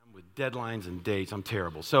deadlines and dates. I'm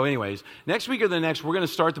terrible. So anyways, next week or the next, we're going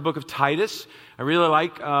to start the book of Titus. I really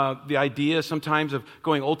like the idea sometimes of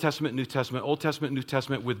going Old Testament, New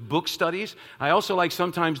Testament with book studies. I also like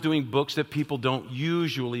sometimes doing books that people don't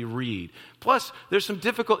usually read. Plus, there's some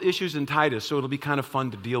difficult issues in Titus, so it'll be kind of fun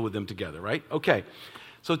to deal with them together, right? Okay.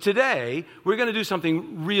 So today, we're going to do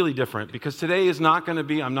something really different because today is not going to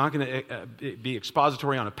be, I'm not going to be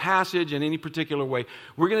expository on a passage in any particular way.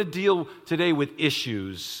 We're going to deal today with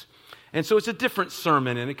issues. And so it's a different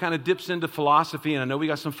sermon, and it kind of dips into philosophy. And I know we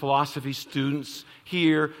got some philosophy students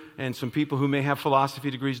here and some people who may have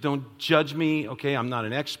philosophy degrees. Don't judge me, okay? I'm not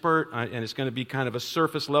an expert, and it's going to be kind of a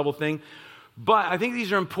surface level thing. But I think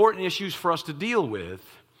these are important issues for us to deal with.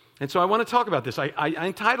 And so I want to talk about this. I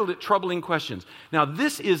entitled it Troubling Questions. Now,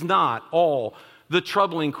 this is not all the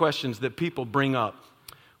troubling questions that people bring up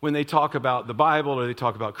when they talk about the Bible or they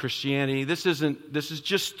talk about Christianity. This is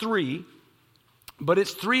just three, but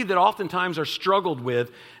it's three that oftentimes are struggled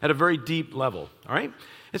with at a very deep level, all right?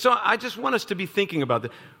 And so I just want us to be thinking about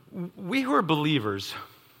that. We who are believers,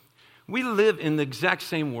 we live in the exact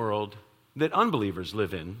same world that unbelievers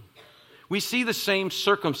live in. We see the same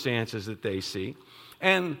circumstances that they see.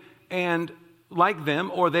 And like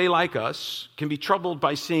them, or they like us, can be troubled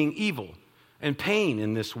by seeing evil and pain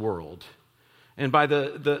in this world and by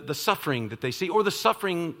the suffering that they see or the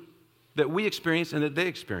suffering that we experience and that they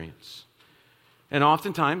experience. And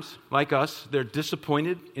oftentimes, like us, they're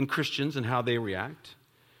disappointed in Christians and how they react.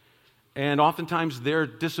 And oftentimes they're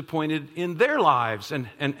disappointed in their lives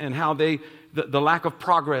and how the lack of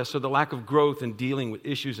progress or the lack of growth in dealing with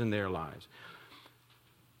issues in their lives.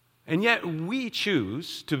 And yet we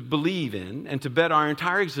choose to believe in and to bet our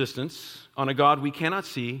entire existence on a God we cannot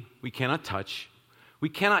see, we cannot touch, we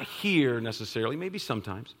cannot hear necessarily, maybe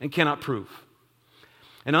sometimes, and cannot prove.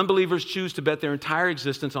 And unbelievers choose to bet their entire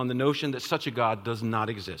existence on the notion that such a God does not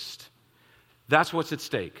exist. That's what's at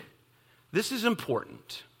stake. This is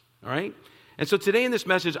important, all right? And so today in this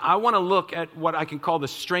message, I want to look at what I can call the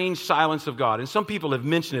strange silence of God. And some people have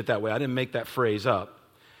mentioned it that way. I didn't make that phrase up.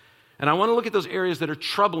 And I want to look at those areas that are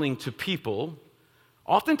troubling to people,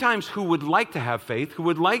 oftentimes who would like to have faith, who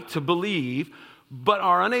would like to believe, but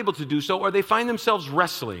are unable to do so, or they find themselves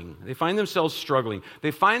wrestling. They find themselves struggling. They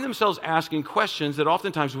find themselves asking questions that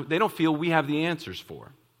oftentimes they don't feel we have the answers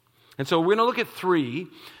for. And so we're going to look at three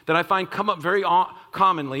that I find come up very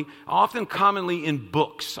commonly, often commonly in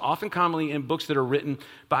books that are written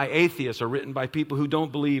by atheists or written by people who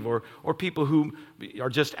don't believe or people who are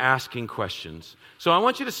just asking questions. So I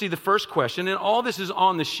want you to see the first question, and all this is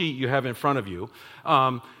on the sheet you have in front of you.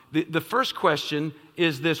 The first question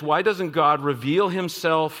is this: why doesn't God reveal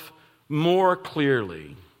himself more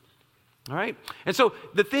clearly? All right? And so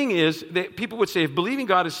the thing is that people would say, if believing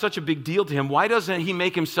God is such a big deal to him, why doesn't he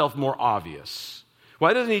make himself more obvious?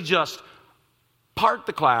 Why doesn't he just part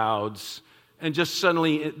the clouds and just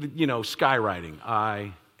suddenly, skywriting,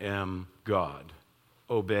 I am God,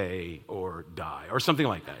 obey or die, or something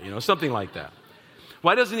like that, something like that.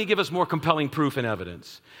 Why doesn't he give us more compelling proof and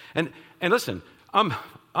evidence? And listen,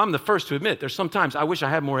 I'm the first to admit there's sometimes I wish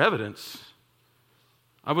I had more evidence.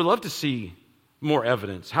 I would love to see more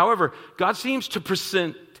evidence. However, God seems to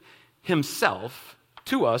present himself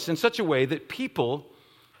to us in such a way that people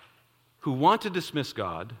who want to dismiss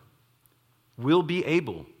God will be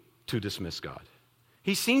able to dismiss God.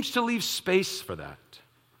 He seems to leave space for that.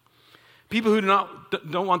 People who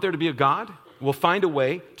don't want there to be a God will find a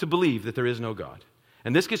way to believe that there is no God.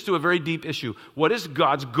 And this gets to a very deep issue. What is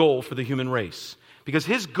God's goal for the human race? Because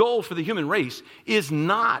his goal for the human race is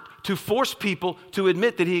not to force people to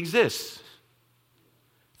admit that he exists.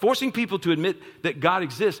 Forcing people to admit that God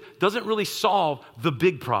exists doesn't really solve the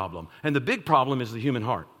big problem. And the big problem is the human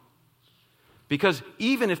heart. Because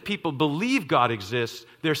even if people believe God exists,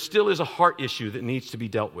 there still is a heart issue that needs to be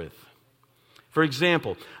dealt with. For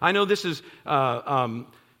example, I know this is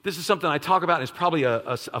something I talk about. It's probably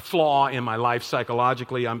a flaw in my life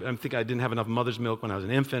psychologically. I'm thinking I didn't have enough mother's milk when I was an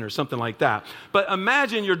infant or something like that. But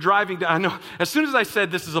imagine you're driving down. I know as soon as I said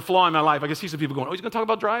this is a flaw in my life, I can see some people going, oh, he's going to talk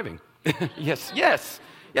about driving. Yes.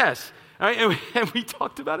 All right, and we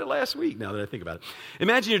talked about it last week, now that I think about it.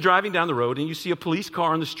 Imagine you're driving down the road and you see a police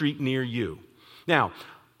car on the street near you. Now,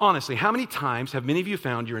 honestly, how many times have many of you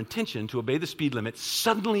found your intention to obey the speed limit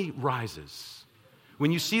suddenly rises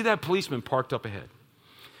when you see that policeman parked up ahead?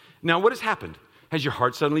 Now, what has happened? Has your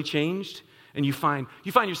heart suddenly changed and you find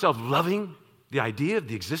yourself loving the idea of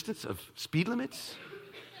the existence of speed limits?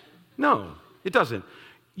 No, it doesn't.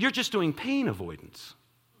 You're just doing pain avoidance.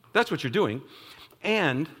 That's what you're doing.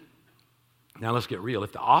 And now let's get real.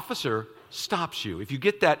 If the officer stops you, if you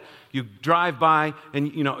get that, you drive by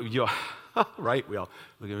and Right? We all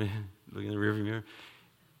look in the rearview mirror,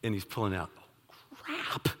 and he's pulling out. Oh,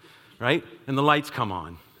 crap! Right? And the lights come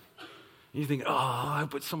on. And you think, oh, I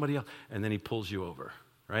put somebody else. And then he pulls you over,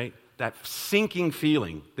 right? That sinking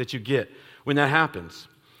feeling that you get when that happens.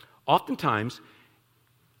 Oftentimes,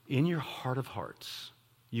 in your heart of hearts,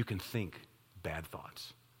 you can think bad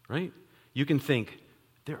thoughts, right? You can think,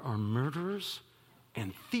 there are murderers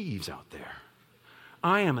and thieves out there.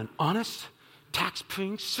 I am an honest,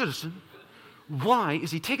 tax-paying citizen. Why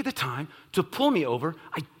is he taking the time to pull me over?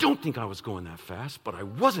 I don't think I was going that fast, but I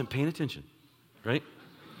wasn't paying attention, right?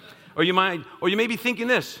 Or you may be thinking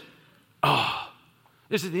this,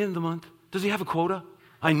 is it the end of the month? Does he have a quota?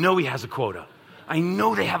 I know he has a quota. I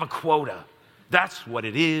know they have a quota. That's what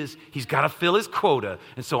it is. He's got to fill his quota,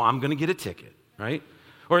 and so I'm going to get a ticket, right?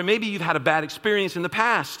 Or maybe you've had a bad experience in the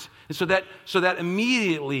past, and so that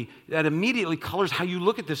immediately colors how you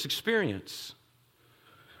look at this experience.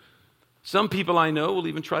 Some people I know will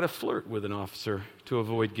even try to flirt with an officer to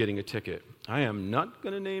avoid getting a ticket. I am not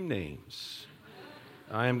going to name names.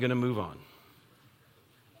 I am going to move on.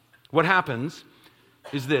 What happens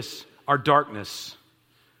is this: our darkness,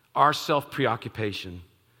 our self-preoccupation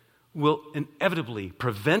will inevitably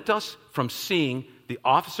prevent us from seeing the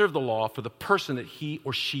officer of the law for the person that he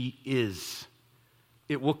or she is.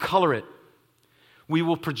 It will color it. We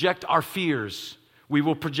will project our fears. We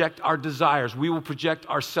will project our desires. We will project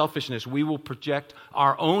our selfishness. We will project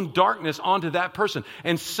our own darkness onto that person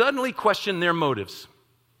and suddenly question their motives,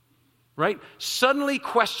 right? Suddenly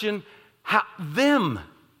question them,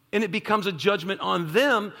 and it becomes a judgment on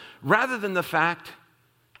them rather than the fact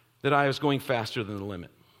that I was going faster than the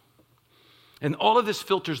limit. And all of this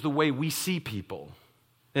filters the way we see people.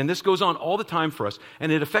 And this goes on all the time for us,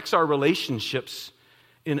 and it affects our relationships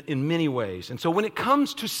in many ways. And so when it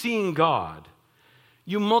comes to seeing God,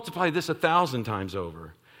 you multiply this 1,000 times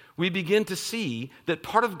over. We begin to see that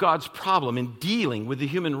part of God's problem in dealing with the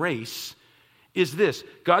human race is this.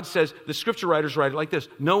 God says, the scripture writers write it like this: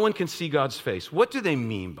 no one can see God's face. What do they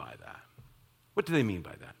mean by that? What do they mean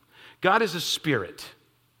by that? God is a spirit.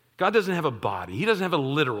 God doesn't have a body. He doesn't have a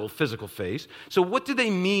literal physical face. So what do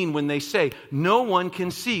they mean when they say no one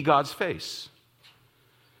can see God's face?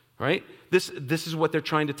 Right? This is what they're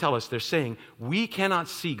trying to tell us. They're saying we cannot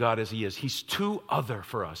see God as he is. He's too other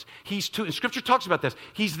for us. And Scripture talks about this.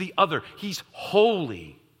 He's the other. He's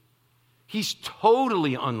holy. He's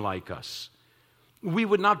totally unlike us. We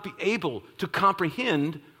would not be able to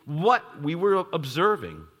comprehend what we were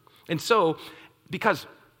observing. And so, because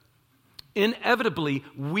inevitably,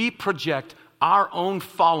 we project our own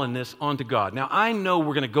fallenness onto God. Now, I know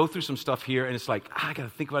we're going to go through some stuff here, and it's like, I got to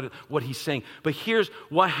think about it, what he's saying. But here's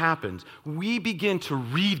what happens. We begin to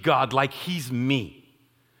read God like he's me.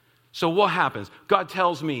 So what happens? God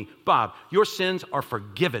tells me, Bob, your sins are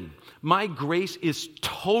forgiven. My grace is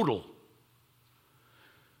total.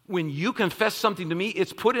 When you confess something to me,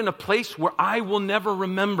 it's put in a place where I will never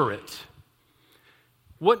remember it.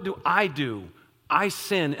 What do? I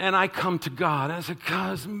sin and I come to God. And I say,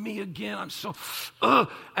 God, it's me again. I'm so,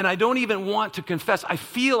 and I don't even want to confess. I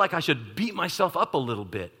feel like I should beat myself up a little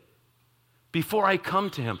bit before I come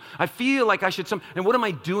to him. I feel like I should, and what am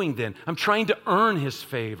I doing then? I'm trying to earn his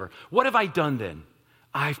favor. What have I done then?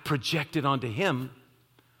 I've projected onto him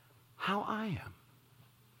how I am.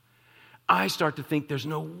 I start to think there's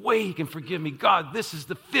no way he can forgive me. God, this is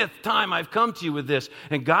the 5th time I've come to you with this.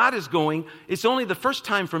 And God is going, it's only the first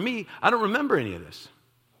time for me. I don't remember any of this.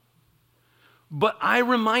 But I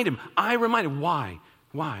remind him. Why?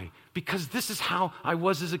 Why? Because this is how I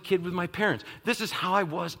was as a kid with my parents. This is how I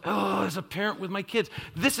was as a parent with my kids.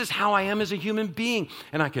 This is how I am as a human being.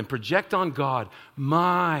 And I can project on God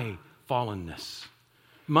my fallenness,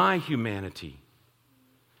 my humanity.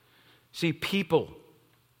 See,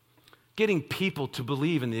 getting people to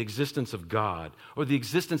believe in the existence of God or the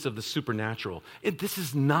existence of the supernatural, this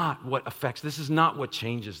is not what affects, this is not what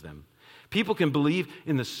changes them. People can believe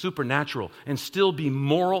in the supernatural and still be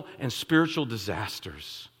moral and spiritual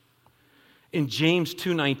disasters. In James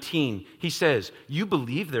 2:19, he says, you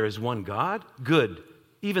believe there is one God? Good.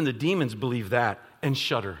 Even the demons believe that and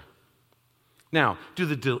shudder. Now, do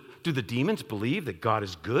the demons believe that God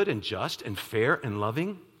is good and just and fair and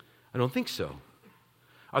loving? I don't think so.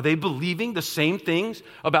 Are they believing the same things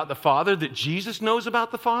about the Father that Jesus knows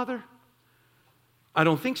about the Father? I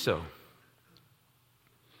don't think so.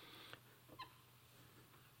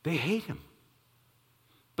 They hate him,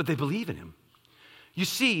 but they believe in him. You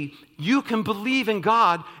see, you can believe in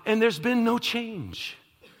God and there's been no change.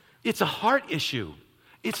 It's a heart issue.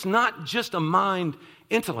 It's not just a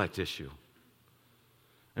mind-intellect issue.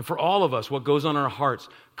 And for all of us, what goes on in our hearts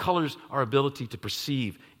colors our ability to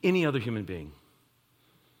perceive any other human being.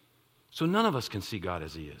 So none of us can see God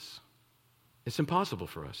as he is. It's impossible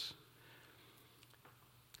for us.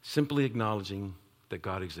 Simply acknowledging that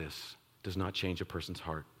God exists does not change a person's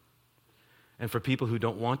heart. And for people who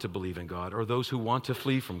don't want to believe in God, or those who want to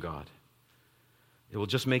flee from God, it will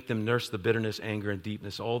just make them nurse the bitterness, anger, and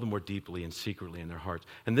deepness all the more deeply and secretly in their hearts.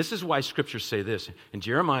 And this is why scriptures say this. In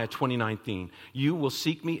Jeremiah 20:19, you will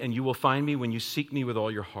seek me and you will find me when you seek me with all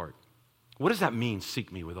your heart. What does that mean, seek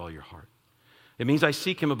me with all your heart? It means I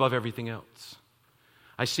seek him above everything else.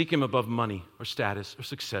 I seek him above money or status or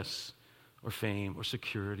success or fame or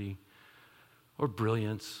security or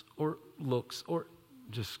brilliance or looks, or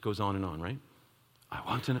just goes on and on, right?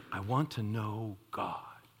 I want to know God.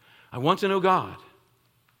 I want to know God.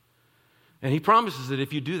 And he promises that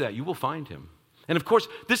if you do that, you will find him. And of course,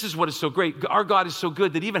 this is what is so great. Our God is so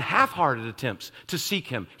good that even half-hearted attempts to seek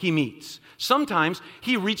him, he meets. Sometimes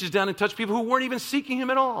he reaches down and touches people who weren't even seeking him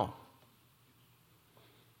at all.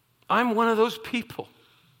 I'm one of those people.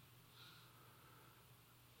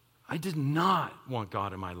 I did not want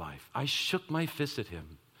God in my life. I shook my fist at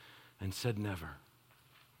him and said never.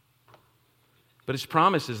 But his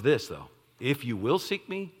promise is this, though. If you will seek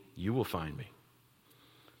me, you will find me.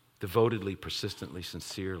 Devotedly, persistently,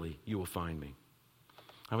 sincerely, you will find me.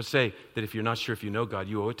 I would say that if you're not sure if you know God,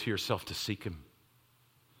 you owe it to yourself to seek him.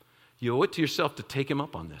 You owe it to yourself to take him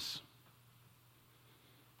up on this.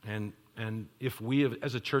 And if we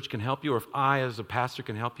as a church can help you, or if I as a pastor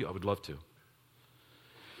can help you, I would love to.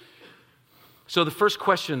 So the first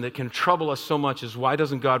question that can trouble us so much is, why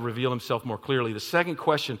doesn't God reveal himself more clearly? The second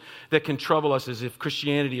question that can trouble us is, if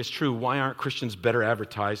Christianity is true, why aren't Christians better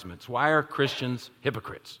advertisements? Why are Christians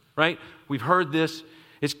hypocrites, right? We've heard this.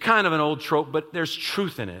 It's kind of an old trope, but there's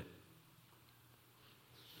truth in it.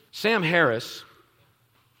 Sam Harris,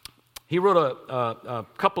 he wrote a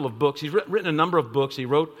couple of books. He's written a number of books. He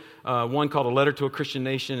wrote one called A Letter to a Christian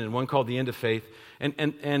Nation and one called The End of Faith.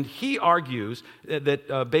 And he argues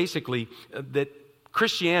that basically that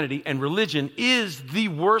Christianity and religion is the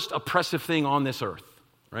worst oppressive thing on this earth,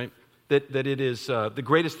 right? That it is the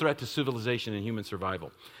greatest threat to civilization and human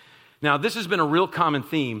survival. Now, this has been a real common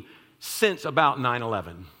theme since about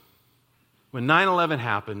 9/11. When 9/11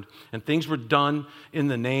 happened and things were done in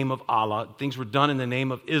the name of Allah, things were done in the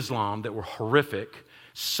name of Islam that were horrific,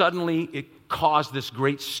 suddenly it caused this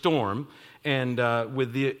great storm. And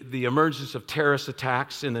with the emergence of terrorist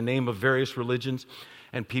attacks in the name of various religions.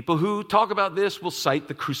 And people who talk about this will cite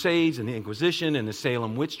the Crusades and the Inquisition and the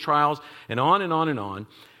Salem witch trials and on and on and on.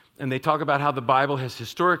 And they talk about how the Bible has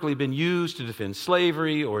historically been used to defend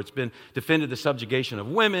slavery, or it's been defended the subjugation of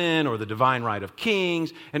women, or the divine right of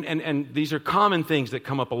kings. And these are common things that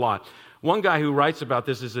come up a lot. One guy who writes about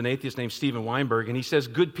this is an atheist named Steven Weinberg, and he says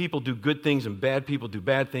good people do good things and bad people do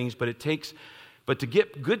bad things, but to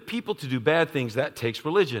get good people to do bad things, that takes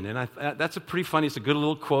religion. And that's a pretty funny, it's a good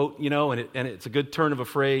little quote, and it's a good turn of a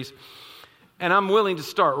phrase. And I'm willing to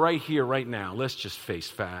start right here, right now. Let's just face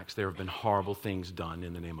facts. There have been horrible things done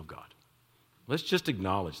in the name of God. Let's just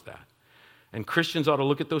acknowledge that. And Christians ought to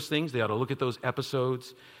look at those things. They ought to look at those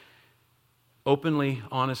episodes openly,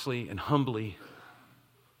 honestly, and humbly,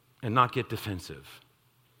 and not get defensive.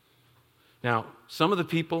 Now, some of the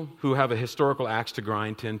people who have a historical axe to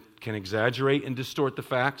grind can exaggerate and distort the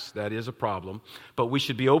facts. That is a problem. But we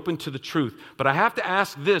should be open to the truth. But I have to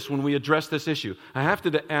ask this when we address this issue. I have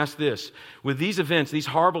to ask this. With these events, these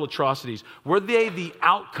horrible atrocities, were they the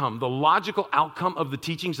outcome, the logical outcome of the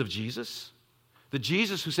teachings of Jesus? The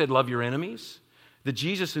Jesus who said, love your enemies? The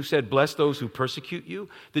Jesus who said, bless those who persecute you?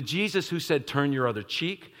 The Jesus who said, turn your other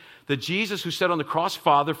cheek? The Jesus who said on the cross,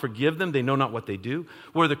 Father, forgive them, they know not what they do?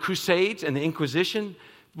 Were the Crusades and the Inquisition,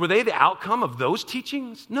 were they the outcome of those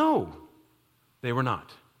teachings? No, they were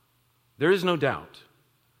not. There is no doubt.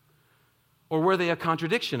 Or were they a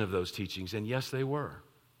contradiction of those teachings? And yes, they were.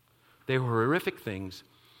 They were horrific things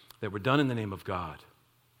that were done in the name of God.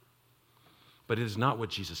 But it is not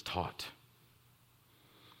what Jesus taught.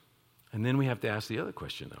 And then we have to ask the other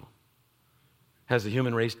question, though. Has the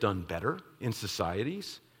human race done better in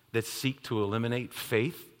societies that seek to eliminate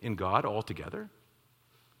faith in God altogether?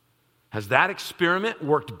 Has that experiment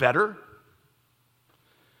worked better?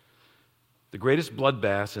 The greatest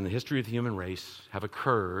bloodbaths in the history of the human race have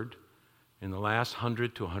occurred in the last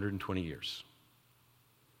 100 to 120 years.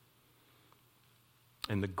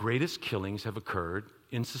 And the greatest killings have occurred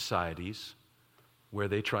in societies where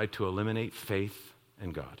they tried to eliminate faith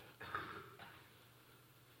in God.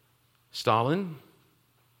 Stalin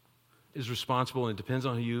is responsible, and it depends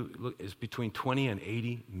on who you look, is between 20 and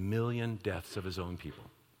 80 million deaths of his own people.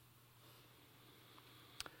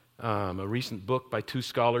 A recent book by two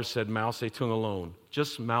scholars said Mao Zedong alone,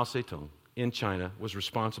 just Mao Zedong in China, was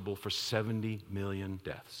responsible for 70 million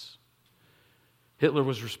deaths. Hitler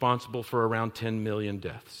was responsible for around 10 million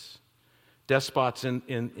deaths. Despots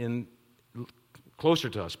in closer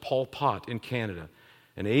to us, Pol Pot in Canada,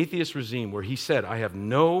 an atheist regime where he said, I have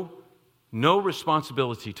no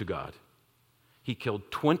responsibility to God. He killed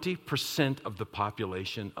 20% of the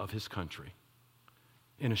population of his country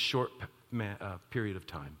in a short period of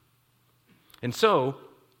time. And so,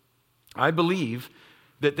 I believe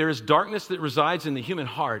that there is darkness that resides in the human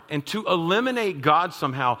heart, and to eliminate God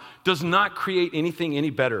somehow does not create anything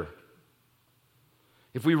any better.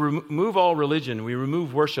 If we remove all religion, we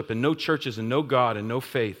remove worship, and no churches, and no God, and no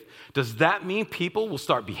faith, does that mean people will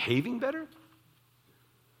start behaving better?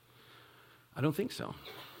 I don't think so.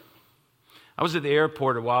 I was at the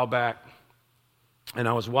airport a while back, and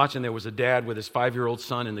I was watching, there was a dad with his 5-year-old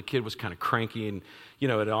son, and the kid was kind of cranky, and,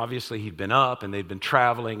 obviously he'd been up, and they'd been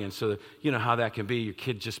traveling, and so, you know how that can be. Your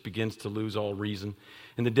kid just begins to lose all reason.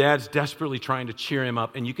 And the dad's desperately trying to cheer him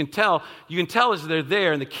up, and you can tell as they're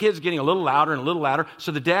there, and the kid's getting a little louder and a little louder,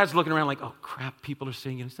 so the dad's looking around like, oh, crap, people are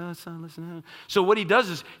singing. Son, listen. So what he does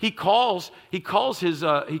is he calls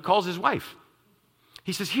his wife.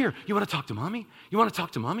 He says, here, you want to talk to mommy? You want to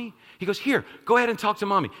talk to mommy? He goes, here, go ahead and talk to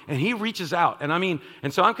mommy. And he reaches out. And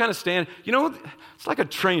so I'm kind of standing, it's like a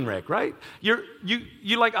train wreck, right? You're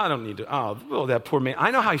like, I don't need to, that poor man. I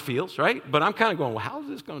know how he feels, right? But I'm kind of going, well, how is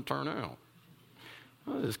this going to turn out?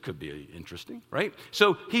 Well, this could be interesting, right?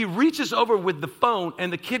 So he reaches over with the phone,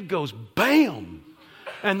 and the kid goes, bam!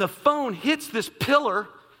 And the phone hits this pillar,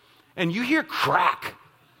 and you hear crack.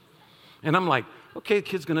 And I'm like, okay, the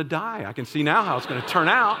kid's going to die. I can see now how it's going to turn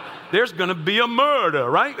out. There's going to be a murder,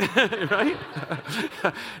 right? right?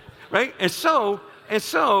 right? And so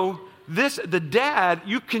the dad,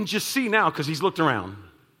 you can just see now because he's looked around.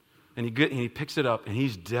 And he picks it up, and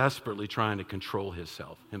he's desperately trying to control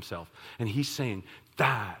himself. And he's saying,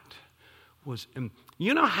 that was...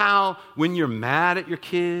 You know how when you're mad at your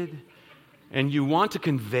kid and you want to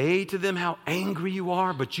convey to them how angry you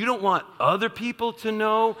are, but you don't want other people to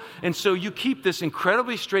know, and so you keep this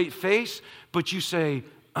incredibly straight face, but you say,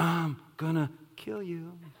 I'm gonna kill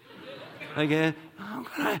you. Again,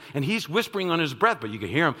 and he's whispering on his breath, but you can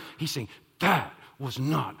hear him. He's saying, that was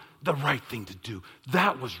not the right thing to do.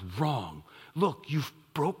 That was wrong. Look, you've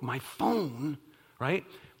broke my phone, right?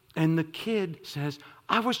 And the kid says,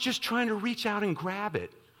 I was just trying to reach out and grab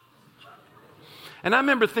it. And I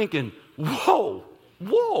remember thinking, whoa,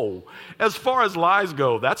 as far as lies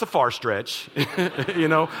go, that's a far stretch,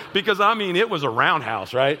 because it was a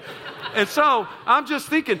roundhouse, right? And so I'm just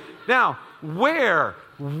thinking, now, where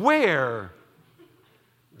does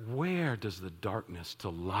the darkness to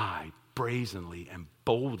lie brazenly and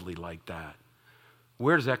boldly like that,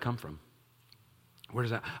 where does that come from?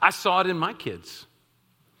 I saw it in my kids.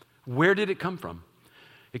 Where did it come from?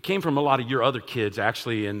 It came from a lot of your other kids,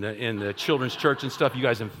 actually, in the children's church and stuff you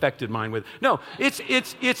guys infected mine with. No,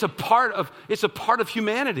 it's a part of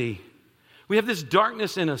humanity. We have this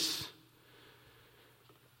darkness in us.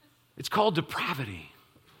 It's called depravity.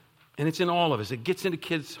 And it's in all of us. It gets into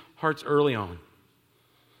kids' hearts early on.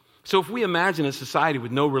 So if we imagine a society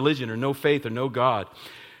with no religion or no faith or no God,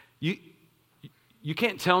 you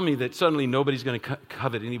can't tell me that suddenly nobody's going to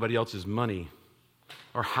covet anybody else's money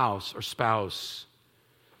or house or spouse.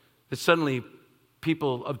 That suddenly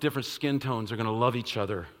people of different skin tones are going to love each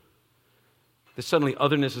other. That suddenly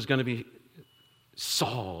otherness is going to be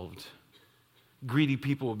solved. Greedy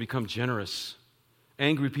people will become generous.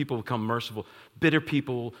 Angry people will become merciful. Bitter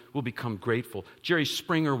people will become grateful. Jerry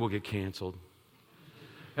Springer will get canceled.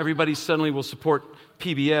 Everybody suddenly will support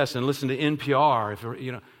PBS and listen to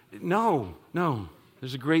NPR. No.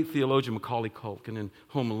 There's a great theologian, Macaulay Culkin, in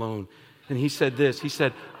Home Alone. And he said this. He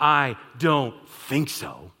said, I don't think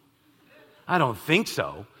so. I don't think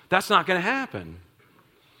so. That's not going to happen.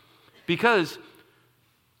 Because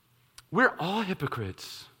we're all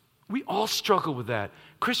hypocrites. We all struggle with that.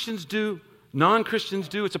 Christians do. Non-Christians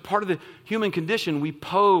do. It's a part of the human condition. We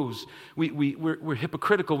pose. We're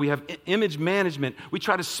hypocritical. We have image management. We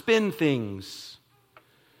try to spin things.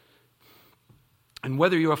 And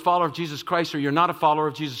whether you're a follower of Jesus Christ or you're not a follower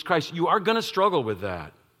of Jesus Christ, you are going to struggle with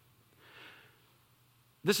that.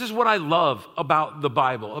 This is what I love about the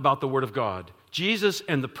Bible, about the Word of God. Jesus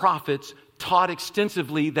and the prophets taught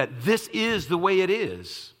extensively that this is the way it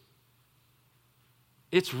is.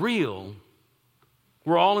 It's real.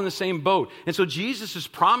 We're all in the same boat. And so Jesus'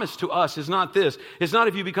 promise to us is not this. It's not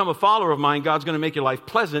if you become a follower of mine, God's going to make your life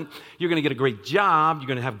pleasant. You're going to get a great job. You're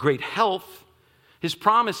going to have great health. His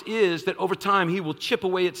promise is that over time He will chip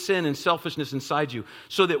away at sin and selfishness inside you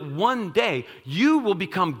so that one day you will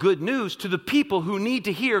become good news to the people who need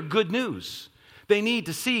to hear good news. They need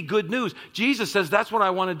to see good news. Jesus says, that's what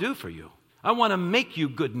I want to do for you. I want to make you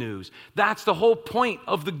good news. That's the whole point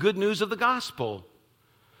of the good news of the gospel,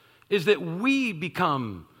 is that we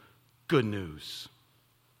become good news.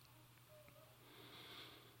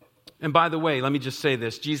 And by the way, let me just say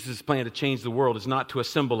this. Jesus' plan to change the world is not to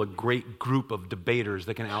assemble a great group of debaters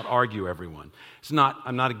that can out-argue everyone.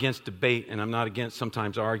 I'm not against debate, and I'm not against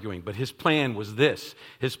sometimes arguing, but his plan was this.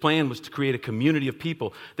 His plan was to create a community of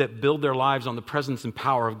people that build their lives on the presence and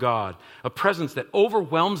power of God, a presence that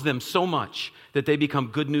overwhelms them so much that they become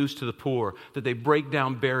good news to the poor, that they break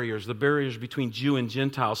down barriers, the barriers between Jew and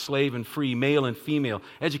Gentile, slave and free, male and female,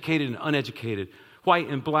 educated and uneducated, white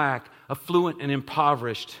and black, affluent and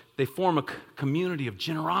impoverished. They form a community of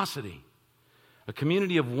generosity, a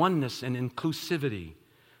community of oneness and inclusivity,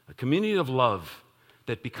 a community of love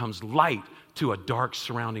that becomes light to a dark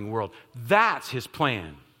surrounding world. That's his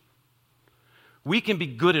plan. We can be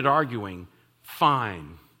good at arguing,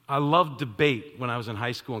 fine. I loved debate when I was in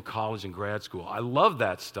high school and college and grad school. I love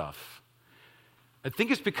that stuff. I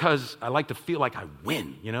think it's because I like to feel like I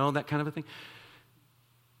win, that kind of a thing.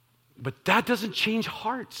 But that doesn't change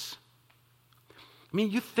hearts. I mean,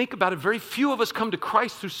 you think about it, very few of us come to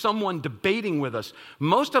Christ through someone debating with us.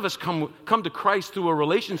 Most of us come to Christ through a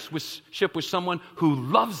relationship with someone who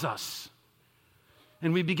loves us.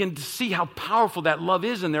 And we begin to see how powerful that love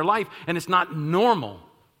is in their life, and it's not normal.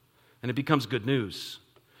 And it becomes good news.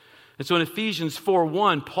 And so in Ephesians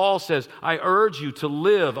 4:1, Paul says, I urge you to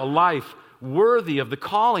live a life worthy of the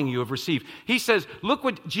calling you have received. He says, look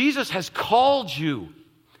what Jesus has called you.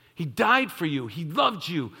 He died for you. He loved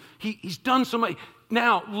you. He's done so much.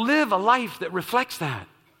 Now, live a life that reflects that.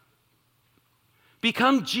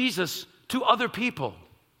 Become Jesus to other people.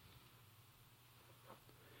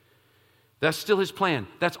 That's still his plan.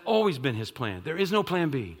 That's always been his plan. There is no plan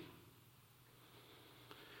B.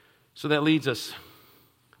 So that leads us.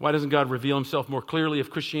 Why doesn't God reveal himself more clearly? If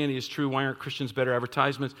Christianity is true, why aren't Christians better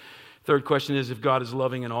advertisements? Third question is, if God is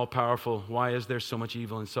loving and all-powerful, why is there so much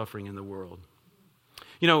evil and suffering in the world?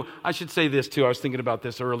 I should say this too. I was thinking about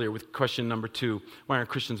this earlier with question number 2. Why aren't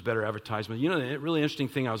Christians better advertisement? A really interesting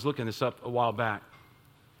thing, I was looking this up a while back.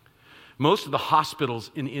 Most of the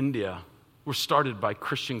hospitals in India were started by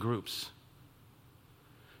Christian groups.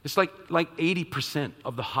 It's like 80%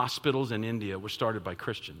 of the hospitals in India were started by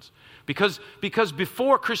Christians. Because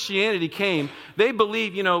before Christianity came, they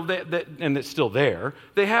believed, that, and it's still there,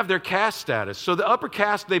 they have their caste status. So the upper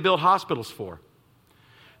caste they build hospitals for.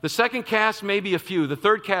 The second caste, maybe a few. The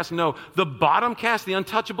third caste, no. The bottom caste, the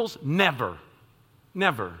untouchables, never.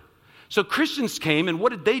 Never. So Christians came, and what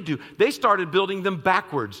did they do? They started building them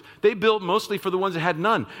backwards. They built mostly for the ones that had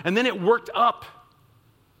none. And then it worked up.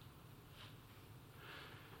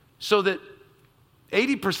 So that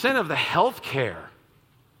 80% of the health care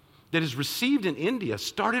that is received in India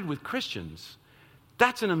started with Christians.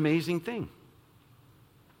 That's an amazing thing.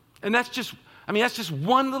 And that's just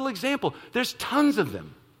one little example. There's tons of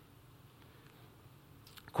them.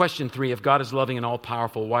 Question 3, if God is loving and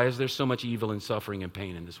all-powerful, why is there so much evil and suffering and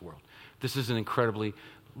pain in this world? This is an incredibly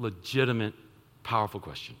legitimate, powerful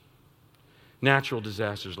question. Natural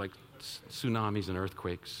disasters like tsunamis and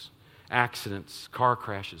earthquakes, accidents, car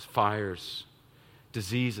crashes, fires,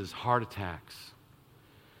 diseases, heart attacks,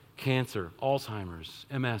 cancer, Alzheimer's,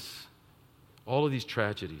 MS, all of these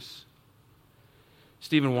tragedies.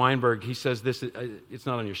 Stephen Weinberg, he says this, it's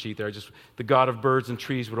not on your sheet there, the God of birds and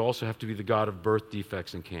trees would also have to be the God of birth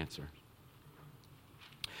defects and cancer.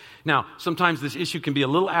 Now, sometimes this issue can be a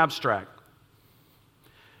little abstract.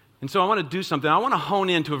 And so I want to do something. I want to hone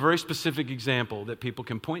in to a very specific example that people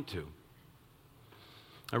can point to.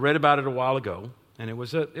 I read about it a while ago, and it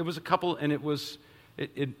was a couple, and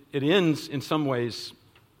it ends in some ways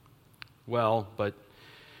well, but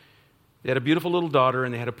they had a beautiful little daughter,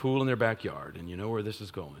 and they had a pool in their backyard, and you know where this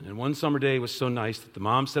is going. And one summer day was so nice that the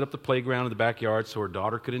mom set up the playground in the backyard so her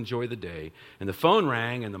daughter could enjoy the day. And the phone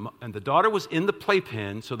rang, and the daughter was in the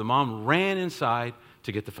playpen, so the mom ran inside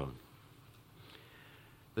to get the phone.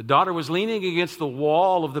 The daughter was leaning against the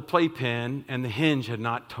wall of the playpen, and the hinge had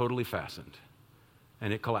not totally fastened,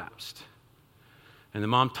 and it collapsed. And the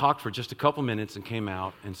mom talked for just a couple minutes and came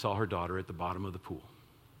out and saw her daughter at the bottom of the pool.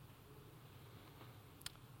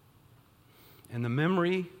 And the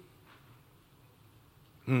memory,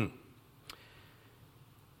 it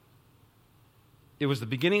was the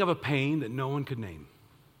beginning of a pain that no one could name.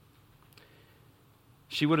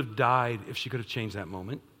 She would have died if she could have changed that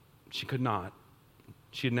moment. She could not.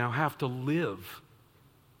 She'd now have to live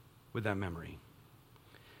with that memory.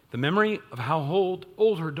 The memory of how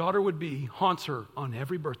old her daughter would be haunts her on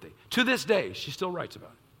every birthday. To this day, she still writes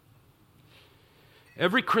about it.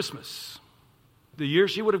 Every Christmas, the year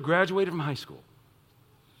she would have graduated from high school,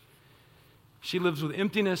 she lives with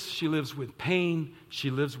emptiness, she lives with pain, she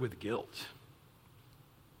lives with guilt.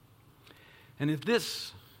 And if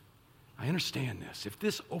this, I understand this, if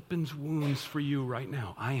this opens wounds for you right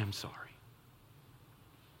now, I am sorry.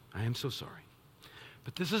 I am so sorry.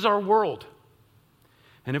 But this is our world.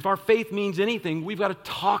 And if our faith means anything, we've got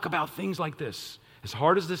to talk about things like this. As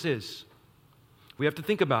hard as this is, we have to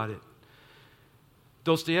think about it.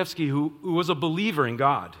 Dostoevsky, who was a believer in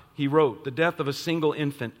God, he wrote, "The death of a single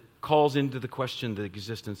infant calls into the question the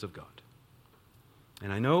existence of God."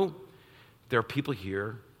 And I know there are people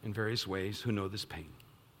here in various ways who know this pain.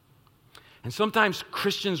 And sometimes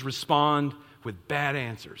Christians respond with bad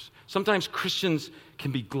answers. Sometimes Christians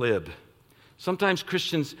can be glib. Sometimes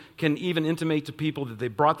Christians can even intimate to people that they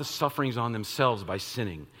brought the sufferings on themselves by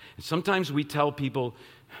sinning. And sometimes we tell people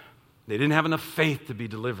they didn't have enough faith to be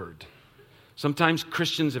delivered. Sometimes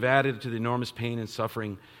Christians have added to the enormous pain and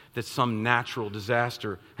suffering that some natural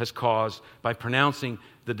disaster has caused by pronouncing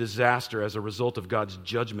the disaster as a result of God's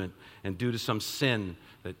judgment and due to some sin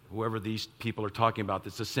that whoever these people are talking about,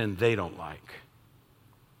 that's a sin they don't like.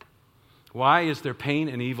 Why is there pain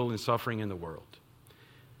and evil and suffering in the world?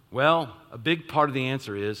 Well, a big part of the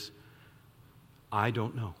answer is, I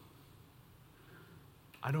don't know.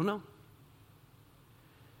 I don't know.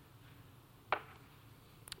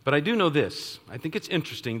 But I do know this. I think it's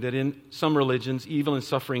interesting that in some religions, evil and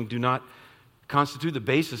suffering do not constitute the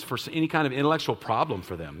basis for any kind of intellectual problem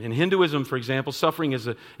for them. In Hinduism, for example, suffering is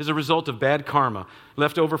a result of bad karma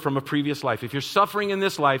left over from a previous life. If you're suffering in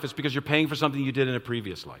this life, it's because you're paying for something you did in a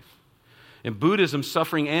previous life. In Buddhism,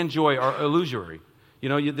 suffering and joy are illusory.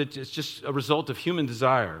 It's just a result of human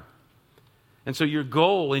desire. And so your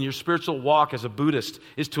goal in your spiritual walk as a Buddhist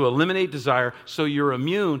is to eliminate desire so you're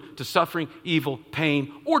immune to suffering, evil,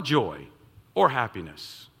 pain, or joy, or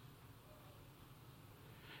happiness.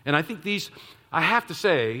 And I think I have to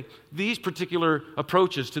say, these particular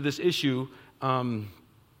approaches to this issue,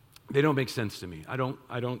 they don't make sense to me. I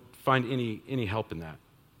don't find any help in that.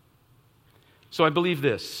 So I believe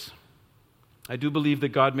this. I do believe that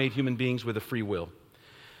God made human beings with a free will.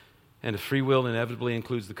 And a free will inevitably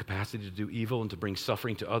includes the capacity to do evil and to bring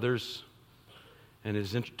suffering to others. And it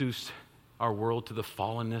has introduced our world to the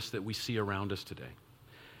fallenness that we see around us today.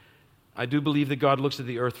 I do believe that God looks at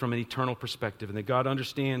the earth from an eternal perspective and that God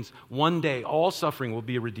understands one day all suffering will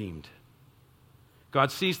be redeemed.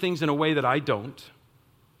 God sees things in a way that I don't.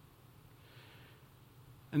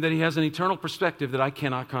 And that He has an eternal perspective that I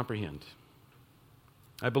cannot comprehend.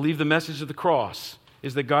 I believe the message of the cross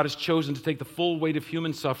is that God has chosen to take the full weight of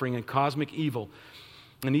human suffering and cosmic evil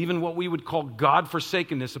and even what we would call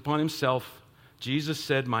God-forsakenness upon Himself. Jesus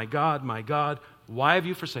said, my God, why have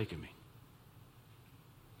you forsaken me?"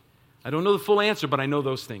 I don't know the full answer, but I know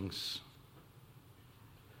those things.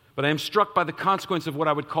 But I am struck by the consequence of what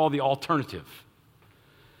I would call the alternative.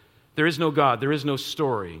 There is no God, there is no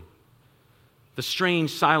story. The strange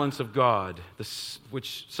silence of God,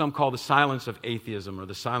 which some call the silence of atheism or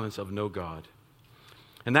the silence of no God.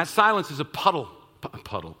 And that silence is a puzzle.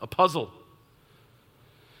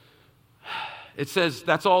 It says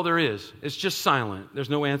that's all there is. It's just silent. There's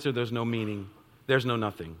no answer, there's no meaning, there's no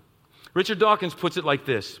nothing. Richard Dawkins puts it like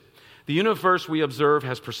this: the universe we observe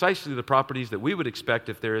has precisely the properties that we would expect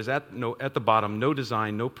if there is at the bottom no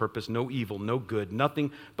design, no purpose, no evil, no good,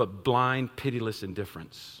 nothing but blind, pitiless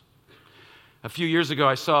indifference. A few years ago,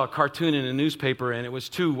 I saw a cartoon in a newspaper, and it was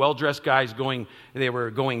two well-dressed guys they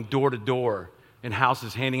were going door to door in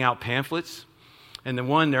houses handing out pamphlets. And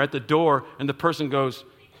they're at the door, and the person goes,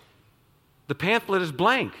 "The pamphlet is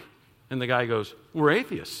blank." And the guy goes, "We're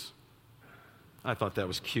atheists." I thought that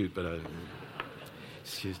was cute, but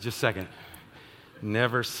excuse just a second.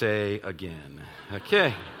 Never say again.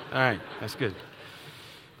 Okay, all right, that's good.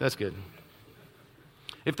 That's good.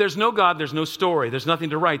 If there's no God, there's no story, there's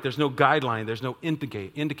nothing to write, there's no guideline, there's no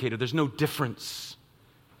indicator, there's no difference.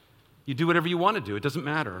 You do whatever you want to do, it doesn't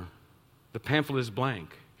matter. The pamphlet is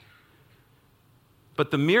blank.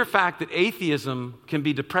 But the mere fact that atheism can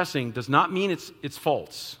be depressing does not mean it's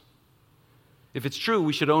false. If it's true,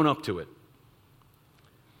 we should own up to it.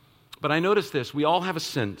 But I notice this, we all have a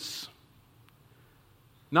sense,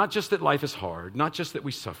 not just that life is hard, not just that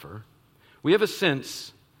we suffer. We have a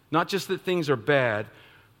sense, not just that things are bad,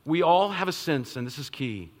 we all have a sense, and this is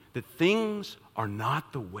key, that things are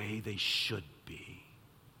not the way they should be.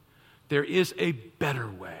 There is a better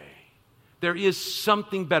way. There is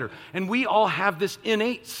something better. And we all have this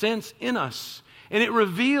innate sense in us. And it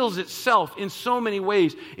reveals itself in so many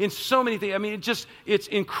ways, in so many things. I mean, it's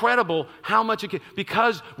incredible how much it can,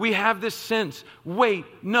 because we have this sense, wait,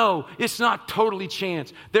 no, it's not totally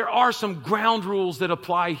chance. There are some ground rules that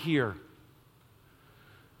apply here.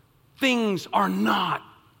 Things are not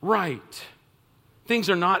right. Things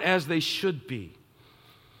are not as they should be.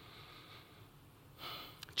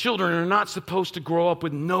 Children are not supposed to grow up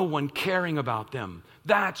with no one caring about them.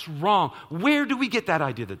 That's wrong. Where do we get that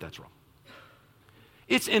idea that that's wrong?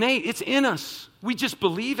 It's innate. It's in us. We just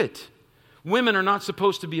believe it. Women are not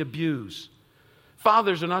supposed to be abused.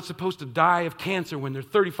 Fathers are not supposed to die of cancer when they're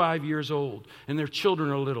 35 years old and their children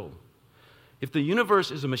are little. If the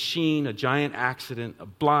universe is a machine, a giant accident, a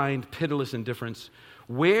blind, pitiless indifference,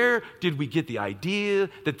 where did we get the idea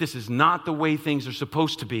that this is not the way things are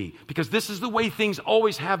supposed to be? Because this is the way things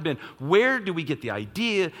always have been. Where do we get the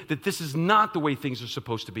idea that this is not the way things are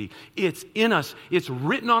supposed to be? It's in us. It's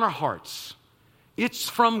written on our hearts. It's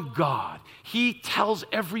from God. He tells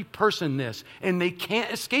every person this, and they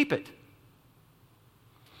can't escape it.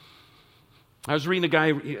 I was reading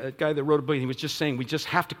a guy that wrote a book, and he was just saying we just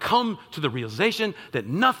have to come to the realization that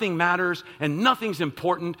nothing matters and nothing's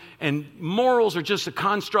important, and morals are just a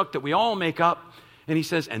construct that we all make up. And he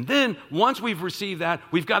says, and then once we've received that,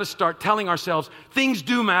 we've got to start telling ourselves, things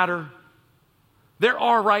do matter. There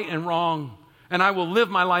are right and wrong, and I will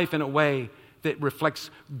live my life in a way that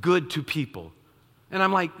reflects good to people. And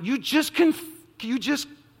I'm like, you just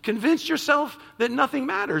convinced yourself that nothing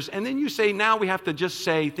matters. And then you say, now we have to just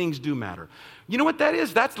say things do matter. You know what that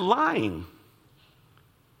is? That's lying.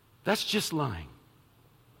 That's just lying.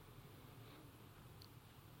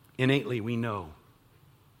 Innately, we know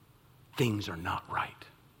things are not right.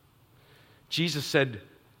 Jesus said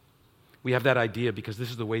we have that idea because this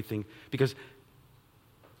is the way because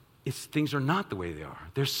things are not the way they are.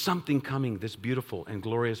 There's something coming that's beautiful and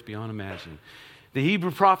glorious beyond imagining. The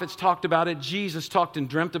Hebrew prophets talked about it. Jesus talked and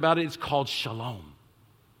dreamt about it. It's called shalom.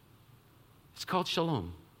 It's called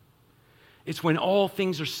shalom. It's when all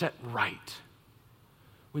things are set right.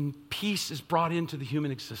 When peace is brought into the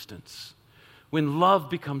human existence. When love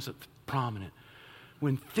becomes prominent.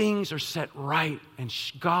 When things are set right and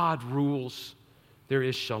God rules, there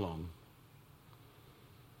is shalom.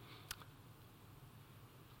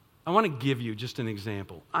 I want to give you just an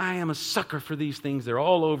example. I am a sucker for these things. They're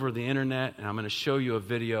all over the internet, and I'm going to show you a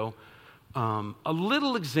video. A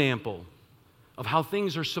little example of how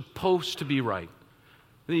things are supposed to be right.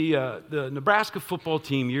 The Nebraska football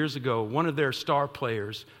team years ago, one of their star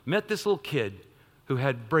players met this little kid who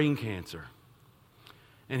had brain cancer.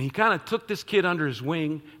 And he kind of took this kid under his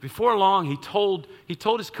wing. Before long, he told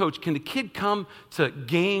his coach, can the kid come to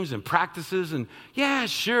games and practices? And yeah,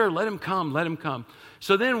 sure, let him come.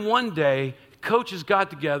 So then one day, coaches got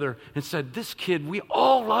together and said, this kid, we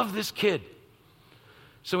all love this kid.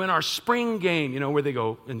 So in our spring game, where they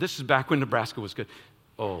go, and this is back when Nebraska was good.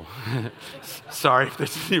 Oh, sorry if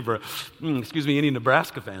this is excuse me, any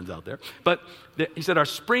Nebraska fans out there. But he said our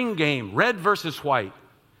spring game, red versus white,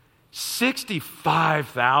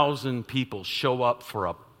 65,000 people show up for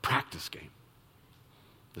a practice game.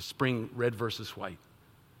 The spring red versus white.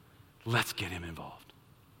 Let's get him involved.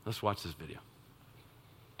 Let's watch this video.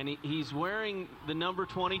 And he's wearing the number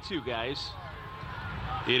 22, guys.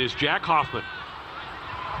 It is Jack Hoffman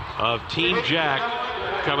of Team Jack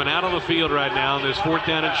coming out on the field right now in this 4th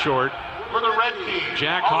down and short.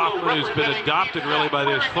 Jack Hoffman, who's been adopted really by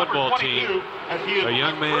this football team, a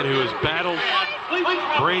young man who has battled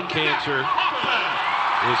brain cancer,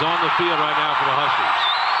 is on the field right now for the Huskers.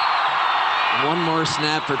 One more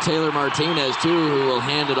snap for Taylor Martinez, too, who will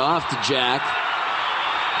hand it off to Jack.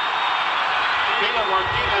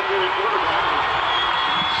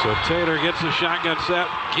 So Taylor gets the shotgun set,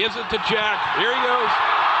 gives it to Jack. Here he goes.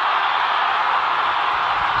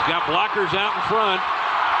 He's got blockers out in front.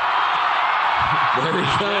 There he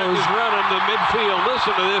Jack goes. is running the midfield.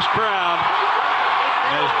 Listen to this crowd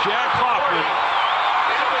as Jack Hoffman,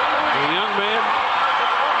 a young man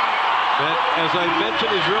that, as I mentioned,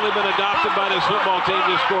 has really been adopted by this football team,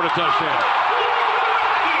 just scored a touchdown.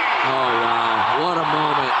 Oh, wow. What a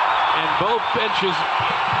moment. And both benches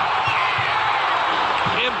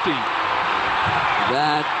empty.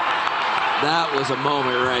 That was a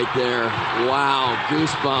moment right there. Wow,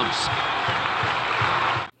 goosebumps.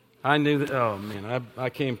 I knew that, oh man, I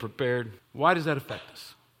came prepared. Why does that affect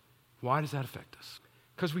us? Why does that affect us?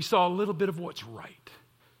 Because we saw a little bit of what's right.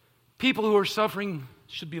 People who are suffering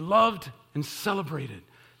should be loved and celebrated,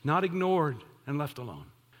 not ignored and left alone.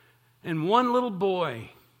 And one little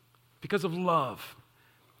boy, because of love,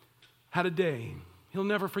 had a day he'll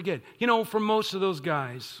never forget. For most of those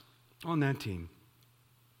guys on that team,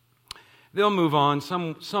 They'll move on.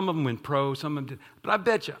 Some of them went pro, some of them did. But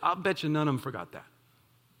I'll bet you none of them forgot that.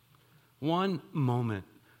 One moment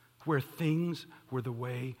where things were the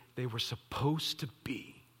way they were supposed to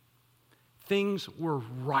be. Things were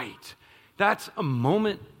right. That's a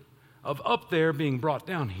moment of up there being brought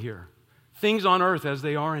down here. Things on earth as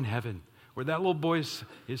they are in heaven, where that little boy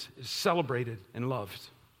is celebrated and loved.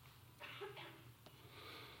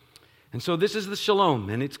 And so this is the shalom,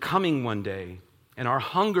 and it's coming one day. And our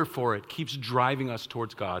hunger for it keeps driving us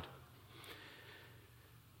towards God.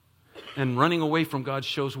 And running away from God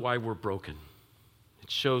shows why we're broken.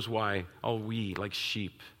 It shows why all we, like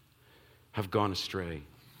sheep, have gone astray.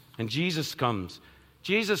 And Jesus comes.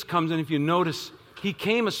 Jesus comes, and if you notice, he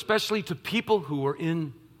came especially to people who were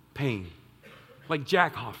in pain, like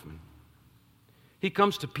Jack Hoffman. He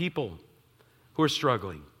comes to people who are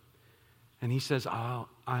struggling. And he says,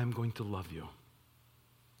 I'm going to love you.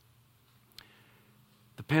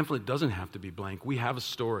 The pamphlet doesn't have to be blank. We have a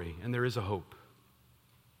story, and there is a hope.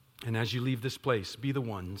 And as you leave this place, be the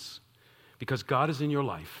ones, because God is in your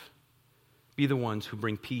life, be the ones who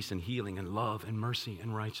bring peace and healing and love and mercy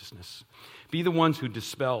and righteousness. Be the ones who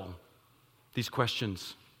dispel these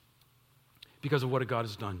questions because of what God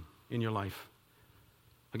has done in your life.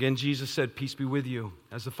 Again, Jesus said, peace be with you.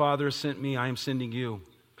 As the Father has sent me, I am sending you.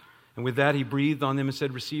 And with that, he breathed on them and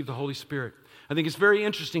said, receive the Holy Spirit. I think it's very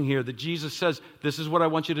interesting here that Jesus says, this is what I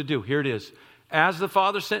want you to do. Here it is. As the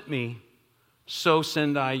Father sent me, so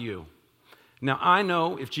send I you. Now, I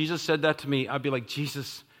know if Jesus said that to me, I'd be like,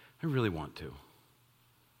 Jesus, I really want to,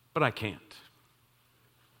 but I can't.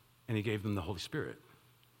 And he gave them the Holy Spirit.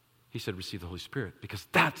 He said, receive the Holy Spirit, because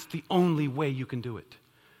that's the only way you can do it.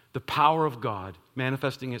 The power of God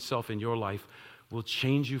manifesting itself in your life will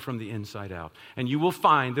change you from the inside out. And you will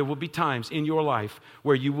find there will be times in your life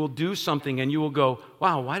where you will do something and you will go,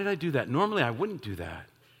 wow, why did I do that? Normally I wouldn't do that.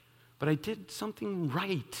 But I did something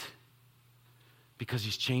right. Because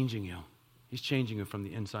he's changing you. He's changing you from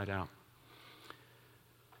the inside out.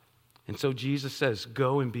 And so Jesus says,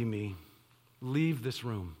 go and be me. Leave this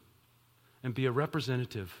room and be a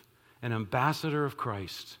representative, an ambassador of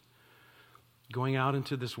Christ. Going out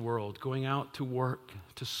into this world, going out to work,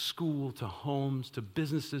 to school, to homes, to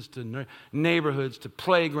businesses, to neighborhoods, to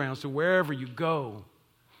playgrounds, to wherever you go.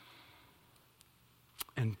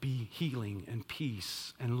 And be healing and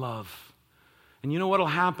peace and love. And you know what will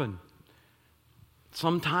happen?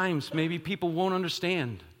 Sometimes maybe people won't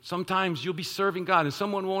understand. Sometimes you'll be serving God and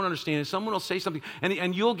someone won't understand. And someone will say something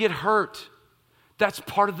and you'll get hurt. That's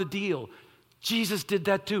part of the deal. Jesus did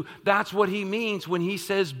that too. That's what he means when he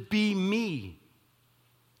says, be me.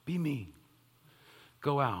 Be me.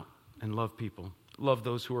 Go out and love people. Love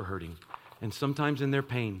those who are hurting. And sometimes in their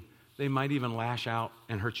pain, they might even lash out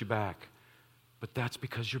and hurt you back. But that's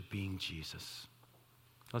because you're being Jesus.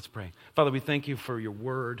 Let's pray. Father, we thank you for your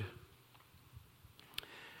word.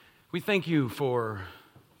 We thank you for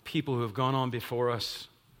people who have gone on before us.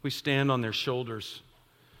 We stand on their shoulders,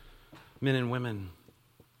 men and women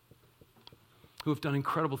who have done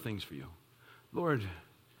incredible things for you. Lord,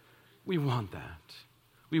 we want that.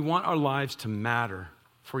 We want our lives to matter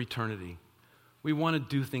for eternity. We want to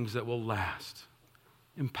do things that will last.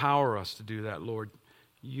 Empower us to do that, Lord.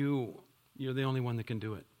 You're the only one that can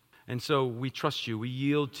do it. And so we trust you. We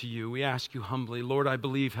yield to you. We ask you humbly, Lord, I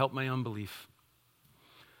believe, help my unbelief.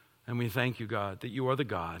 And we thank you, God, that you are the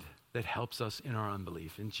God that helps us in our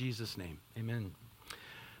unbelief. In Jesus' name, amen.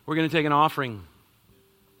 We're going to take an offering.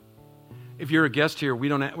 If you're a guest here, we're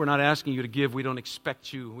not asking you to give. We don't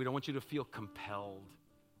expect you. We don't want you to feel compelled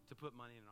to put money in.